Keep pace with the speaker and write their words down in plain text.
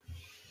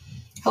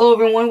Hello,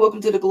 everyone.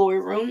 Welcome to the Glory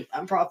Room.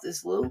 I'm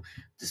Prophetess Lou.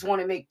 Just want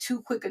to make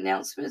two quick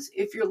announcements.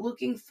 If you're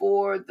looking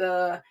for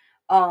the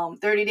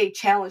 30-day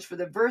challenge for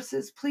the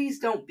verses, please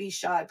don't be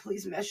shy.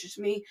 Please message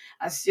me.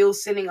 I'm still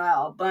sending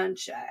out a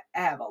bunch. I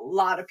have a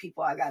lot of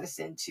people I got to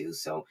send to.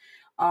 So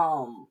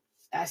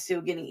I'm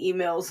still getting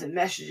emails and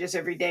messages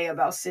every day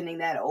about sending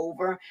that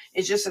over.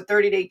 It's just a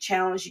 30-day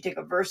challenge. You take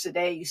a verse a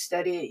day, you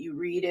study it, you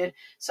read it.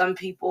 Some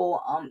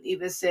people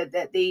even said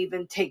that they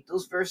even take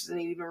those verses and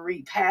they even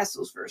read past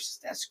those verses.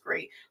 That's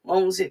great. As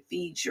long as it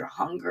feeds your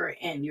hunger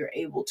and you're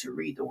able to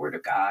read the Word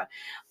of God.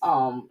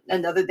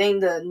 Another thing,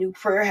 the new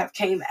prayer have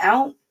came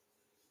out.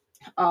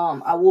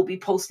 I will be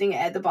posting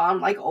at the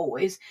bottom like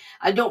always.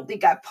 I don't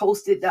think I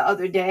posted the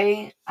other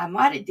day. I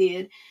might have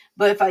did,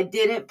 but if I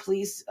didn't,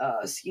 please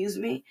excuse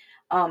me.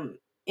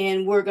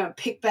 And we're gonna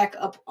pick back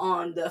up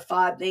on the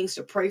 5 things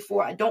to pray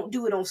for. I don't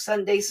do it on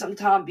Sunday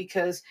sometime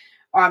because,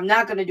 or I'm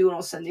not gonna do it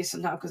on Sunday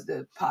sometime because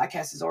the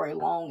podcast is already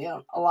long.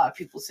 And a lot of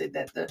people said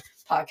that the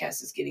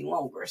podcast is getting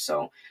longer,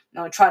 so I'm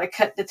gonna try to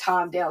cut the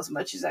time down as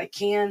much as I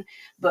can.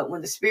 But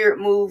when the Spirit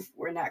moves,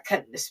 we're not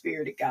cutting the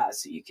Spirit of God,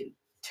 so you can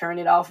turn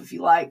it off if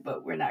you like,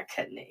 but we're not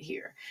cutting it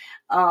here.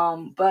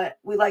 But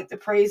we like to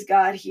praise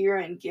God here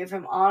and give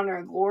him honor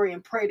and glory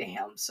and pray to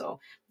him. So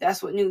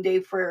that's what Noonday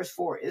Prayer is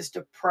for, is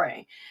to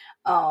pray.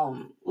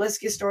 Let's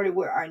get started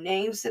with our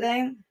names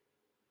today.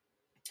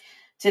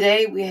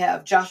 Today we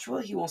have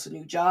Joshua. He wants a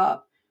new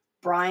job.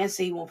 Brian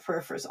said he wants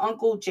prayer for his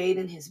uncle.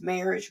 Jaden, his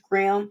marriage.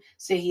 Graham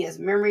said he has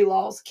memory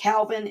loss.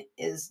 Calvin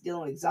is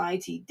dealing with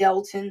anxiety.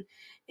 Delton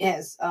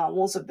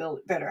wants a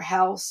better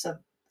house.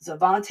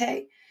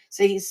 Zavante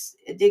said he's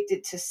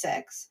addicted to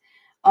sex.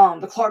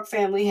 The Clark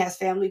family has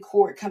family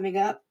court coming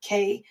up.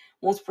 Kay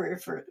wants prayer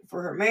for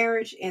her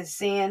marriage. And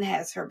San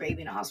has her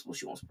baby in the hospital.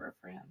 She wants prayer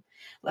for him.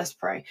 Let's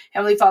pray.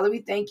 Heavenly Father, we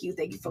thank you.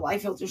 Thank you for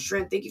life, health, and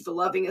strength. Thank you for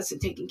loving us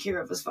and taking care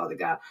of us, Father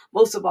God.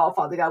 Most of all,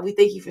 Father God, we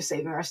thank you for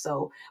saving our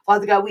soul.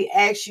 Father God, we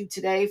ask you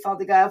today,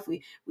 Father God,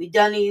 if we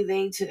done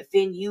anything to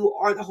offend you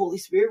or the Holy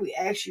Spirit, we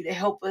ask you to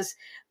help us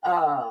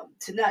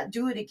to not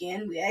do it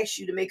again. We ask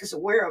you to make us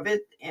aware of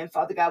it. And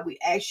Father God, we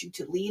ask you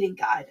to lead and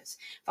guide us.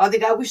 Father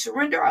God, we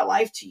surrender our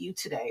life to you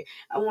today.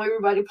 I want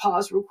everybody to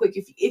pause real quick.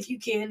 If you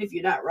can, if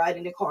you're not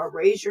riding the car,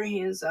 raise your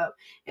hands up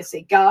and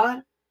say,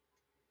 God,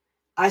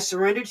 I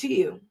surrender to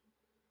you.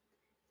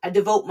 I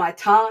devote my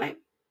time.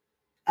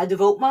 I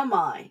devote my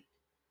mind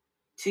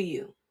to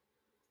you.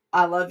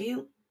 I love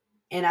you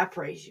and I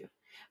praise you.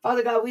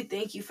 Father God, we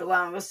thank you for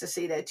allowing us to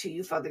say that to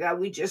you, Father God.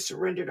 We just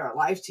surrendered our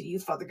life to you,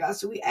 Father God.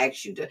 So we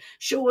ask you to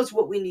show us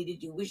what we need to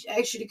do. We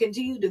ask you to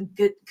continue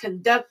to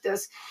conduct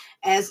us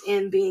as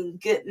in being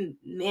good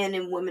men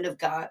and women of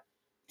God.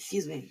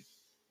 Excuse me.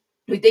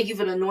 We thank you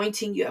for the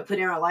anointing you have put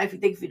in our life. We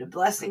thank you for the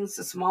blessings,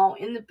 the small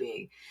and the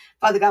big.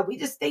 Father God, we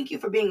just thank you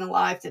for being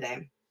alive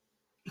today.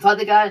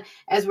 Father God,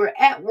 as we're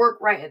at work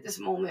right at this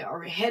moment, or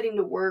we're heading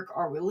to work,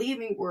 or we're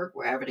leaving work,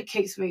 wherever the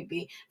case may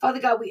be,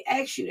 Father God, we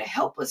ask you to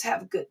help us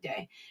have a good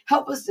day.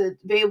 Help us to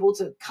be able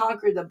to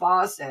conquer the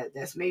boss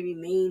that's maybe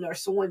mean or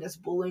someone that's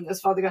bullying us,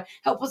 Father God.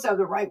 Help us have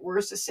the right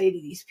words to say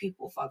to these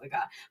people, Father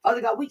God.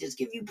 Father God, we just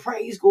give you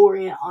praise,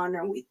 glory, and honor,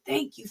 and we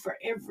thank you for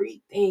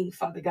everything,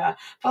 Father God.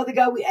 Father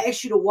God, we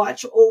ask you to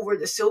watch over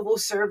the civil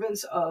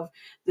servants of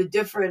the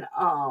different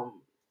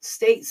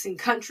states and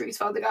countries,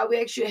 Father God.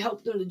 We ask you to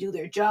help them to do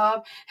their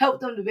job, help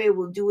them to be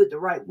able to do it the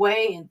right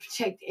way and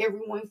protect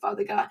everyone,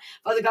 Father God.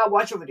 Father God,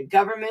 watch over the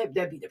government.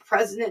 That be the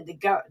president,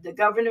 the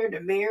governor,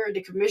 the mayor,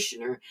 the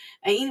commissioner,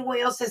 and anyone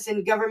else that's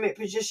in government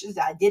positions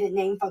that I didn't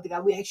name, Father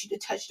God. We ask you to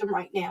touch them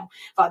right now.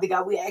 Father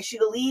God, we ask you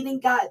to lead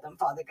and guide them,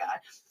 Father God.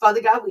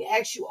 Father God, we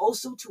ask you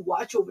also to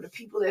watch over the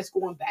people that's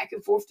going back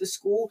and forth to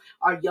school,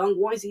 our young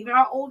ones, even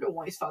our older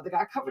ones, Father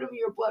God. Cover them in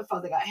your blood,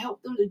 Father God.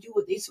 Help them to do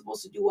what they're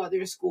supposed to do while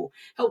they're in school.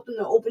 Help them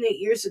to open their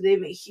ears so they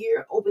may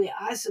hear, open their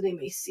eyes so they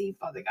may see,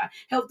 Father God.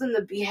 Help them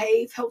to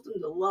behave, help them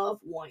to love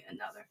one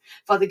another.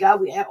 Father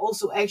God, we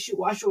also ask you to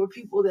watch over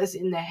people that's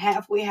in the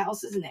halfway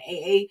houses and the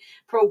AA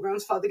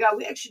programs, Father God.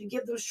 We ask you to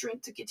give them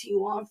strength to continue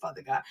on,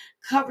 Father God.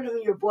 Cover them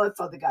in your blood,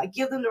 Father God.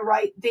 Give them the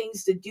right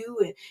things to do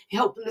and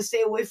help them to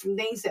stay away from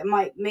things that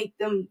might make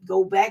them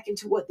go back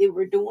into what they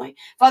were doing.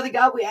 Father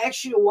God, we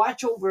ask you to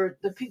watch over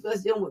the people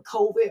that's dealing with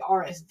COVID,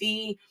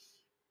 RSV,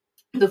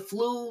 the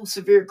flu,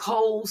 severe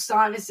cold,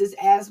 sinuses,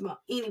 asthma,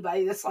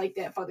 anybody that's like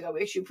that, Father God.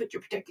 We ask you to put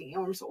your protecting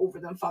arms over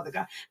them, Father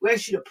God. We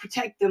ask you to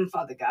protect them,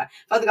 Father God.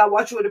 Father God,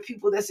 watch over the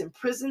people that's in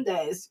prison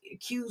that is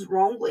accused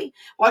wrongly.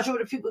 Watch over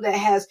the people that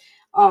has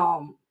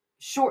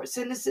short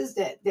sentences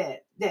that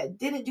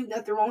didn't do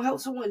nothing wrong. Help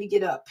someone to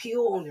get an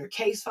appeal on their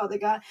case, Father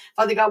God.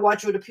 Father God,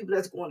 watch over the people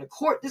that's going to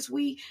court this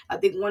week. I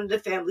think one of the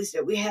families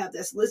that we have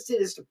that's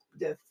listed is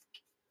the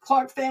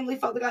Clark family,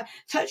 Father God.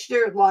 Touch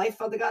their life,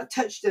 Father God.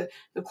 Touch the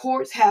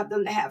courts, have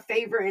them to have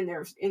favor in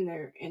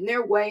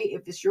their way,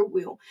 if it's your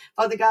will.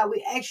 Father God,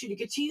 we ask you to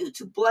continue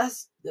to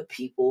bless the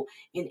people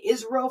in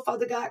Israel,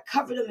 Father God.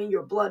 Cover them in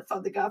your blood,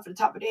 Father God, from the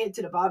top of their head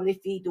to the bottom of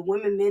their feet, the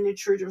women, men, and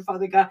children,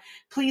 Father God.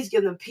 Please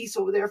give them peace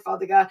over there,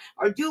 Father God,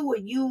 or do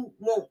what you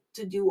want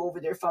to do over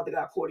there, Father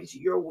God, according to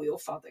your will,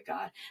 Father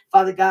God.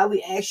 Father God,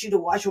 we ask you to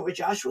watch over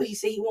Joshua. He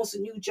said he wants a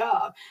new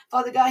job.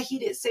 Father God, he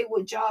didn't say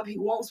what job he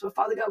wants, but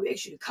Father God, we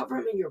ask you to cover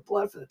him in your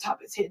blood from the top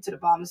of his head to the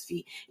bottom of his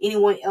feet.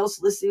 Anyone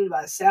else listening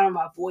by the sound of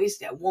my voice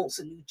that wants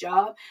a new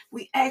job,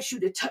 we ask you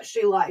to touch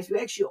their lives. We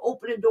ask you to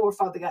open the door,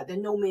 Father God, that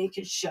no man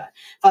can shut.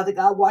 Father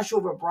God, watch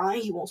over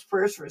Brian. He wants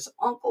prayers for his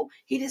uncle.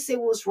 He didn't say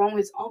what's wrong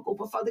with his uncle,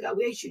 but Father God,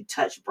 we ask you to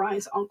touch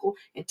Brian's uncle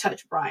and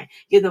touch Brian.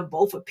 Give them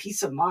both a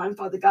peace of mind,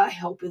 Father God.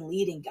 Help and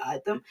lead and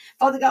guide them.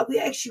 Father God, we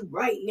ask you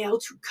right now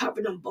to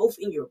cover them both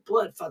in your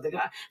blood, Father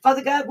God.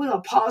 Father God, we're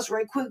going to pause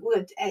right quick. We're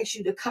going to ask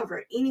you to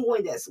cover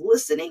anyone that's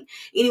listening,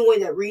 anyone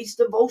that reads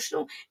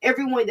devotional,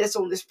 everyone that's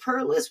on this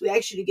prayer list. We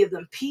ask you to give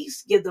them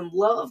peace, give them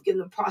love, give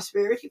them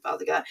prosperity,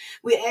 Father God.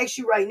 We ask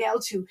you right now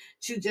to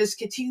just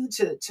continue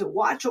to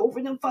watch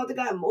over them, Father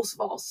God. And most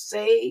of all,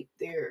 save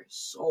their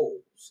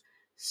souls.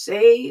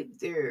 Save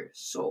their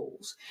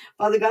souls.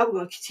 Father God, we're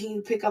going to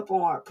continue to pick up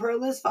on our prayer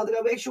list. Father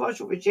God, we ask you to watch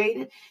over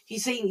Jaden.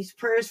 He's saying he needs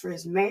prayers for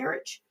his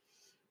marriage.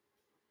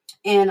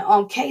 And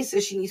Kay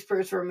says she needs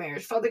prayers for her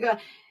marriage. Father God,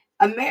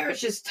 a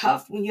marriage is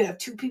tough when you have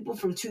two people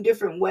from two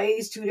different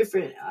ways, two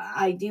different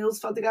ideals,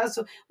 Father God.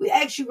 So we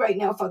ask you right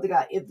now, Father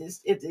God, if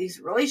these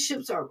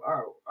relationships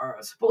are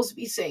supposed to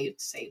be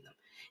saved, save them.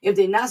 If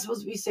they're not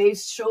supposed to be saved,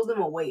 show them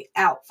a way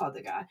out,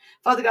 Father God.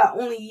 Father God,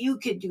 only you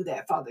can do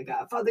that, Father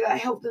God. Father God,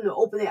 help them to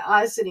open their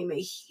eyes so they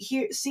may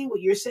see what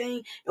you're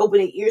saying, open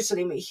their ears so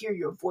they may hear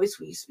your voice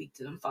when you speak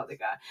to them, Father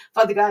God.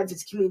 Father God, if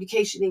it's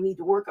communication they need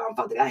to work on,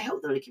 Father God,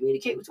 help them to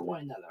communicate with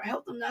one another.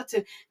 Help them not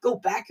to go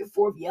back and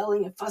forth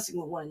yelling and fussing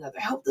with one another.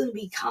 Help them to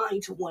be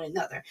kind to one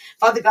another.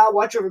 Father God,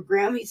 watch over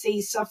Graham. He says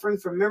he's suffering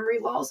from memory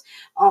loss.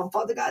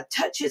 Father God,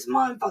 touch his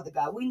mind, Father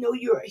God. We know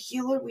you're a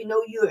healer. We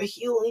know you're a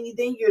heal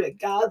anything. You're the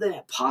God that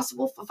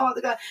impossible for,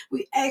 Father God.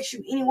 We ask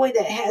you, anyone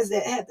that have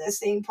that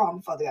same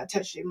problem, Father God,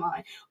 touch their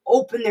mind.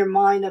 Open their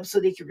mind up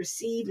so they can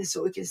receive and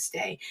so it can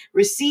stay.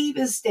 Receive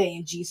and stay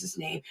in Jesus'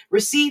 name.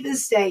 Receive and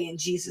stay in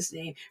Jesus'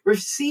 name.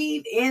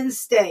 Receive and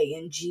stay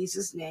in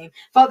Jesus' name.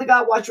 Father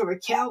God, watch over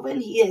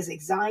Calvin. He has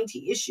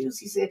anxiety issues.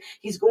 He said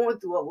he's going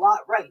through a lot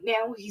right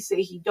now. He said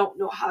he don't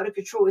know how to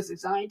control his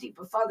anxiety.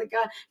 But Father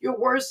God, your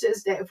word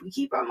says that if we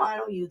keep our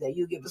mind on you, that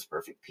you give us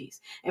perfect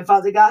peace. And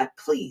Father God,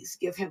 please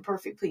give him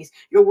perfect peace.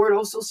 Your word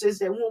also says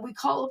that when we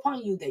call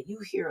upon you, that you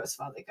hear us,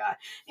 Father God.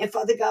 And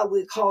Father God,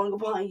 we're calling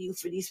upon you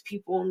for these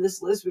people on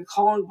this list. We're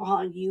calling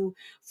upon you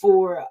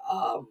for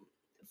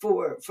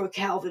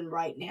Calvin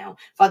right now.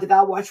 Father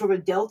God, watch over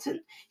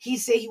Delton. He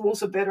said he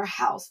wants a better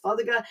house.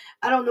 Father God,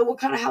 I don't know what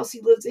kind of house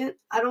he lives in.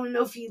 I don't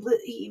know if he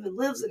even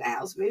lives in a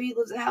house. Maybe he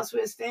lives in a house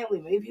with his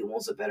family. Maybe he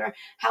wants a better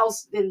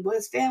house than what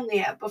his family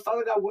have. But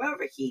Father God,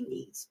 whatever he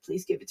needs,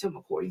 please give it to him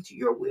according to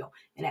your will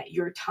and at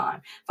your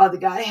time. Father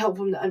God, help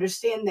him to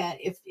understand that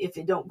if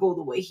it don't go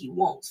the way he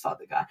wants,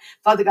 Father God.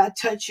 Father God,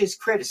 touch his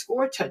credit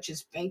score, touch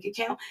his bank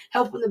account,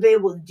 help him to be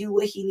able to do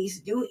what he needs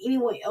to do.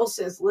 Anyone else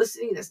that's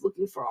listening, that's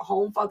looking for a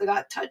home, Father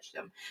God, touch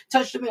them.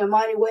 Touch them in a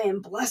mighty way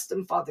and bless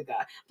them, Father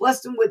God.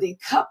 Bless them with a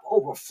cup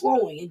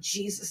overflowing in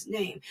Jesus'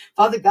 name.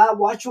 Father God,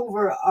 watch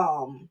over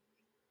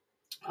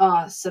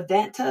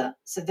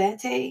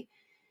Savante.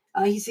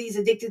 He sees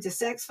addicted to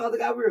sex. Father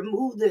God,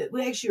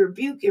 we actually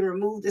rebuke and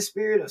remove the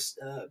spirit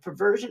of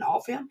perversion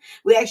off him.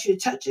 We ask you to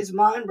touch his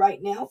mind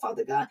right now,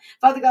 Father God.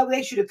 Father God, we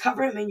ask you to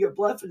cover him in your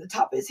blood from the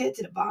top of his head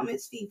to the bottom of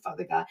his feet,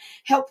 Father God.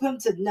 Help him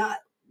to not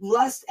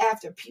lust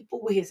after people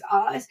with his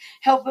eyes.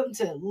 Help him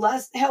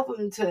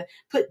to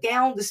put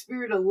down the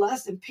spirit of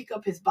lust and pick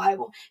up his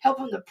Bible. Help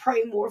him to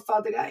pray more,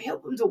 Father God.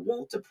 Help him to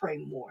want to pray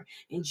more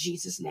in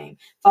Jesus' name.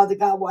 Father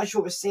God, watch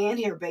over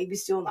Sand. Her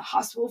baby's still in the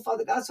hospital,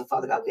 Father God. So,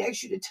 Father God, we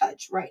ask you to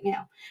touch right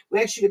now.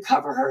 We ask you to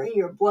cover her in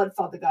your blood,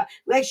 Father God.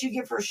 We ask you to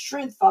give her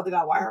strength, Father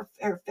God, while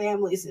her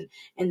family's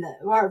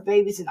while her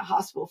baby's in the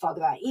hospital, Father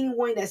God.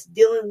 Anyone that's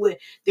dealing with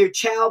their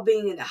child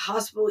being in the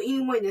hospital,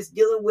 anyone that's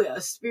dealing with a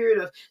spirit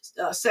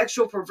of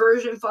sexual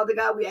perversion, Father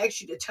God, we ask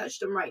you to touch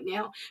them right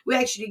now. We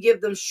ask you to give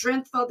them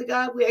strength, Father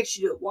God. We ask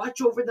you to watch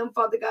over them,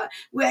 Father God.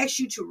 We ask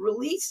you to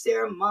release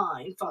their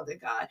mind, Father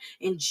God,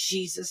 in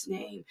Jesus'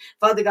 name.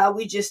 Father God,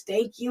 we just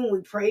thank you and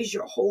we praise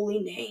your holy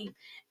name.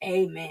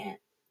 Amen.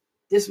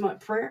 This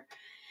month prayer.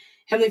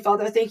 Heavenly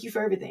Father, I thank you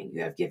for everything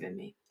you have given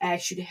me. I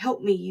ask you to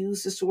help me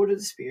use the sword of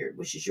the Spirit,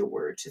 which is your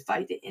word, to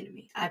fight the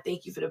enemy. I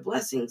thank you for the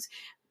blessings,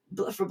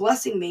 for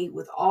blessing me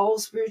with all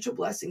spiritual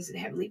blessings in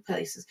heavenly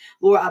places.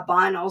 Lord, I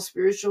bind all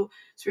spiritual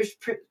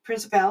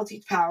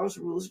principalities, powers,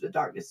 rulers of the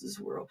darkness of this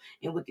world,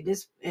 and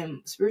wickedness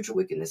and spiritual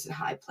wickedness in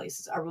high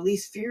places. I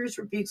release fierce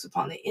rebukes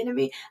upon the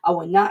enemy. I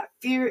will not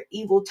fear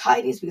evil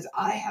tidings because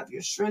I have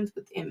your strength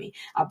within me.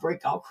 I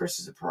break all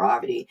curses of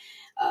poverty,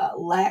 a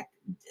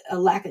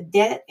lack of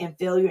debt and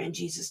failure in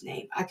Jesus'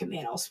 name. I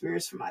command all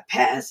spirits from my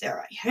past that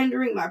are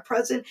hindering my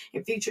present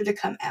and future to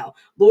come out.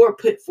 Lord,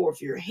 put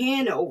forth your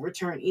hand to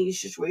overturn any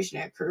situation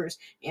that occurs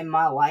in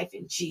my life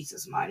in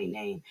Jesus' mighty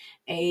name.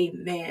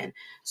 Amen.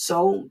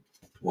 So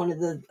One of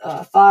the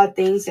 5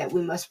 things that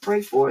we must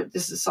pray for.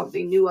 This is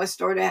something new I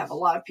started. I have a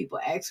lot of people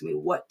ask me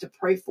what to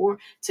pray for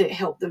to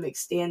help them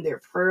extend their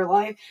prayer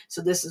life.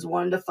 So this is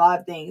one of the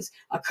 5 things: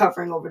 a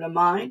covering over the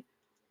mind,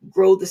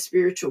 grow the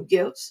spiritual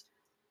gifts,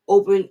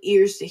 open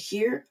ears to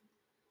hear,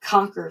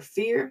 conquer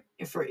fear,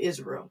 and for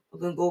Israel. We're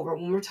going to go over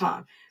it one more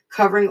time.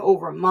 Covering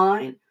over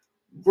mind,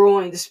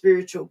 growing the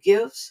spiritual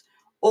gifts,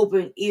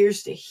 open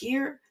ears to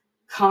hear,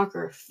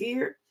 conquer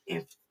fear,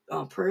 and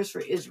prayers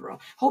for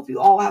Israel. Hope you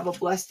all have a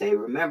blessed day.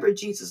 Remember,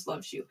 Jesus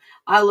loves you.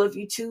 I love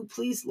you too.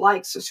 Please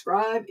like,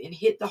 subscribe, and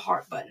hit the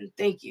heart button.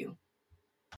 Thank you.